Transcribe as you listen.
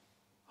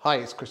Hi,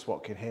 it's Chris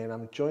Watkin here, and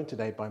I'm joined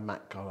today by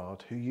Matt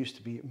Goddard, who used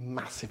to be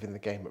massive in the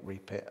game at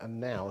Repit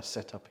and now has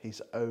set up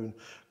his own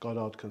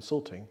Goddard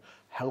Consulting,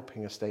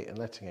 helping estate and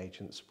letting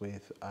agents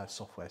with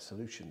software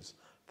solutions.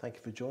 Thank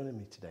you for joining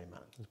me today,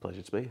 Matt. It's a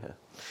pleasure to be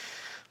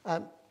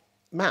here.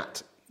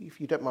 Matt,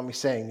 if you don't mind me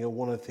saying, you're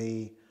one of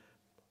the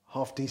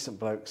half-decent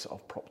blokes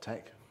of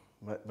PropTech.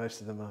 Most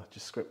of them are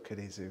just script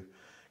kiddies who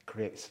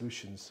create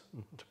solutions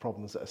to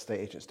problems that estate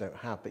agents don't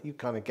have, but you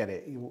kind of get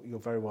it. You're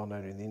very well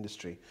known in the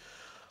industry.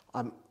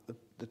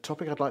 The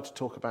topic I'd like to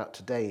talk about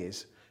today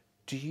is,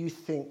 do you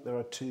think there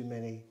are too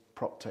many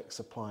PropTech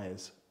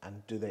suppliers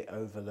and do they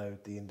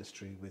overload the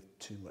industry with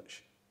too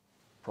much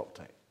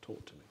PropTech?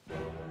 Talk to me.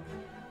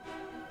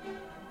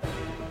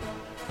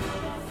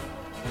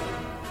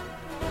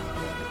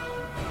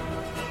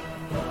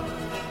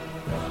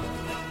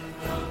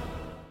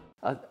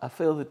 I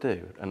feel they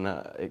do, and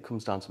it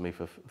comes down to me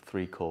for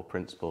three core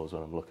principles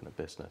when I'm looking at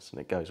business,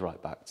 and it goes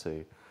right back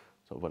to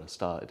sort of when I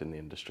started in the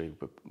industry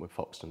with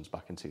Foxtons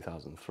back in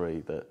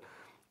 2003, that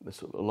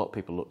a lot of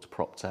people look to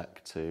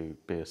PropTech to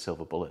be a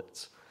silver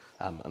bullet,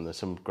 and there's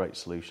some great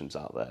solutions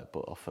out there,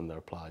 but often they're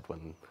applied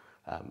when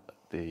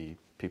the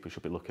people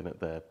should be looking at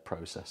their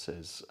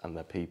processes and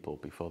their people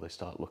before they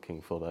start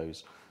looking for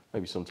those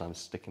maybe sometimes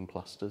sticking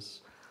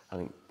plasters. I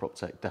think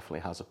PropTech definitely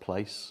has a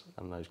place,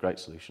 and those great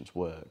solutions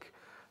work,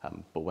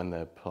 but when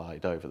they're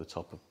applied over the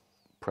top of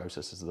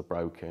processes that are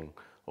broken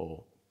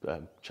or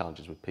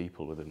challenges with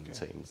people within the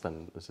teams,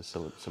 then there's a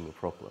similar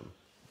problem.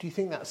 Do you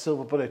think that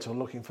silver bullet or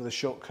looking for the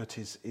shortcut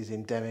is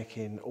endemic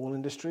in all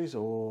industries,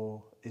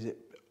 or is it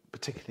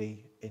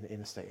particularly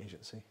in estate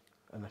agency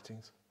and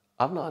lettings?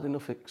 I've not had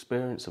enough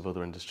experience of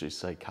other industries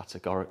say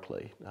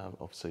categorically.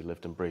 Obviously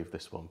lived and breathed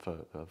this one for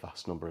a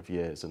vast number of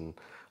years, and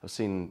I've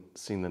seen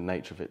the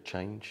nature of it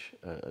change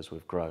as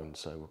we've grown.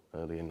 So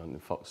early in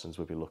Foxtons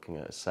we'd be looking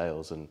at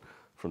sales and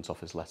front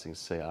office lettings,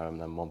 CRM,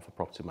 then one for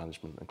property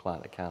management and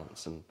client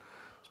accounts, and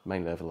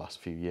mainly over the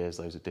last few years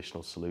those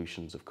additional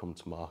solutions have come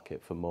to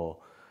market for more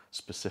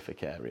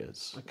specific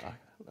areas. Okay.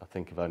 I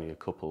think of only a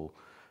couple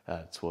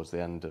towards the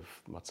end of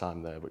my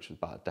time there, which was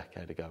about a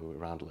decade ago,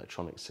 around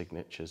electronic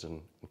signatures and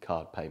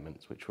card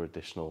payments, which were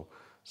additional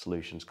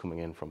solutions coming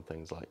in from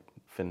things like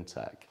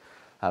fintech.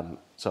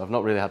 So I've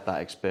not really had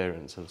that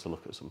experience to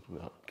look at something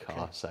like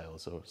car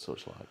sales or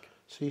such like.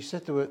 So you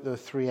said there were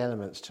three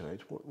elements to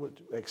it. What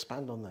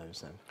expand on those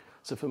then?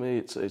 So for me,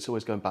 it's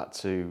always going back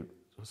to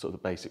sort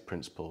of the basic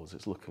principles.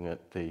 It's looking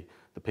at the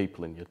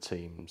people in your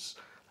teams,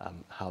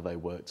 how they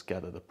work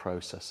together, the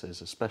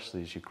processes,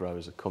 especially as you grow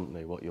as a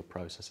company, what your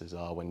processes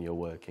are when you're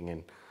working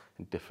in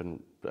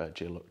different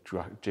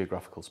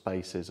geographical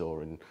spaces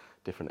or in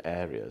different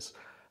areas,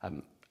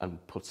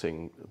 and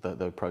putting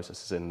those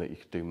processes in that you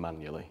could do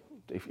manually.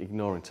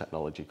 Ignoring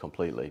technology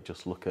completely,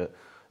 just look at,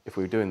 if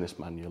we were doing this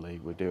manually,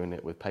 we're doing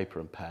it with paper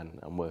and pen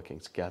and working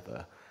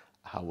together,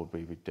 how would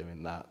we be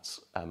doing that?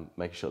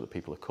 Making sure that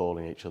people are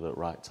calling each other at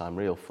the right time,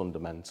 real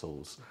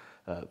fundamentals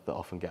that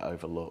often get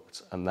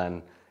overlooked. And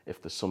then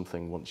if there's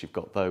something, once you've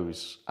got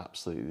those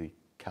absolutely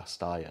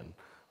cast iron,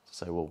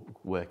 say, well,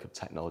 where could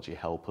technology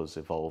help us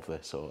evolve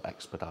this or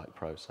expedite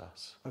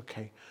process?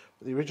 Okay,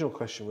 but the original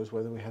question was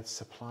whether we had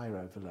supplier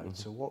overload.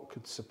 So what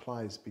could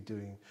suppliers be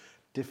doing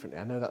differently?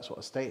 I know that's what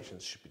estate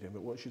agents should be doing,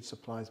 but what should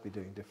suppliers be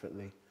doing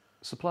differently?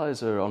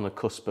 Suppliers are on the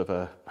cusp of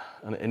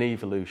an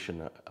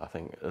evolution. I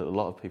think a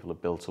lot of people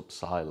have built up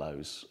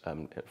silos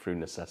through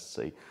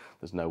necessity.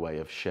 There's no way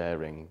of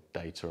sharing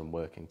data and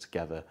working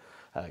together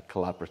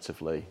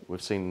collaboratively.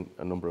 We've seen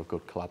a number of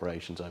good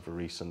collaborations over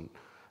recent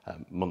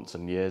months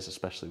and years,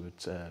 especially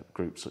with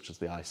groups such as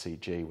the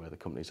ICG, where the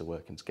companies are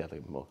working together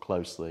more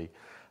closely.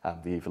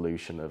 The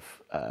evolution of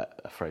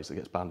a phrase that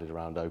gets bandied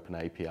around, open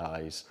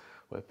APIs,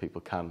 where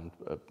people can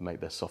make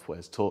their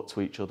softwares talk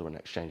to each other and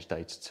exchange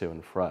data to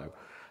and fro.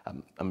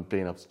 And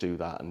being able to do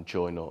that and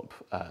join up,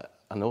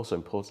 and also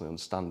importantly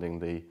understanding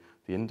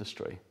the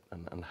industry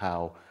and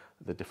how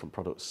the different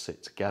products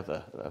sit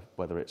together,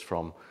 whether it's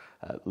from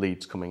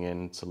leads coming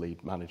in to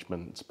lead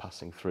management,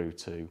 passing through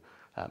to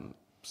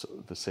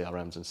the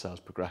CRMs and sales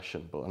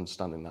progression, but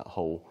understanding that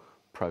whole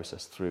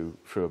process through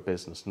a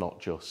business, not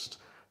just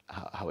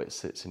how it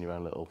sits in your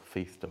own little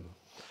fiefdom.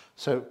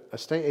 So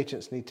estate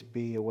agents need to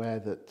be aware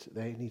that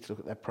they need to look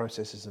at their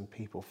processes and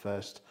people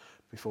first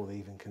before they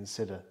even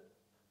consider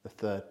the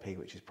third P,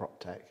 which is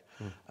PropTech.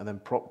 And then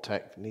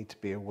PropTech need to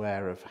be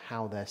aware of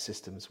how their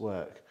systems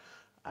work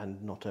and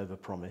not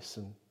overpromise.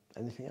 And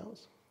anything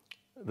else?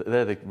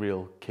 They're the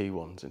real key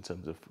ones in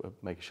terms of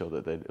making sure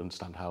that they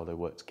understand how they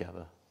work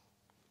together.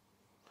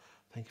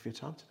 Thank you for your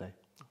time today.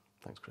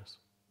 Thanks, Chris.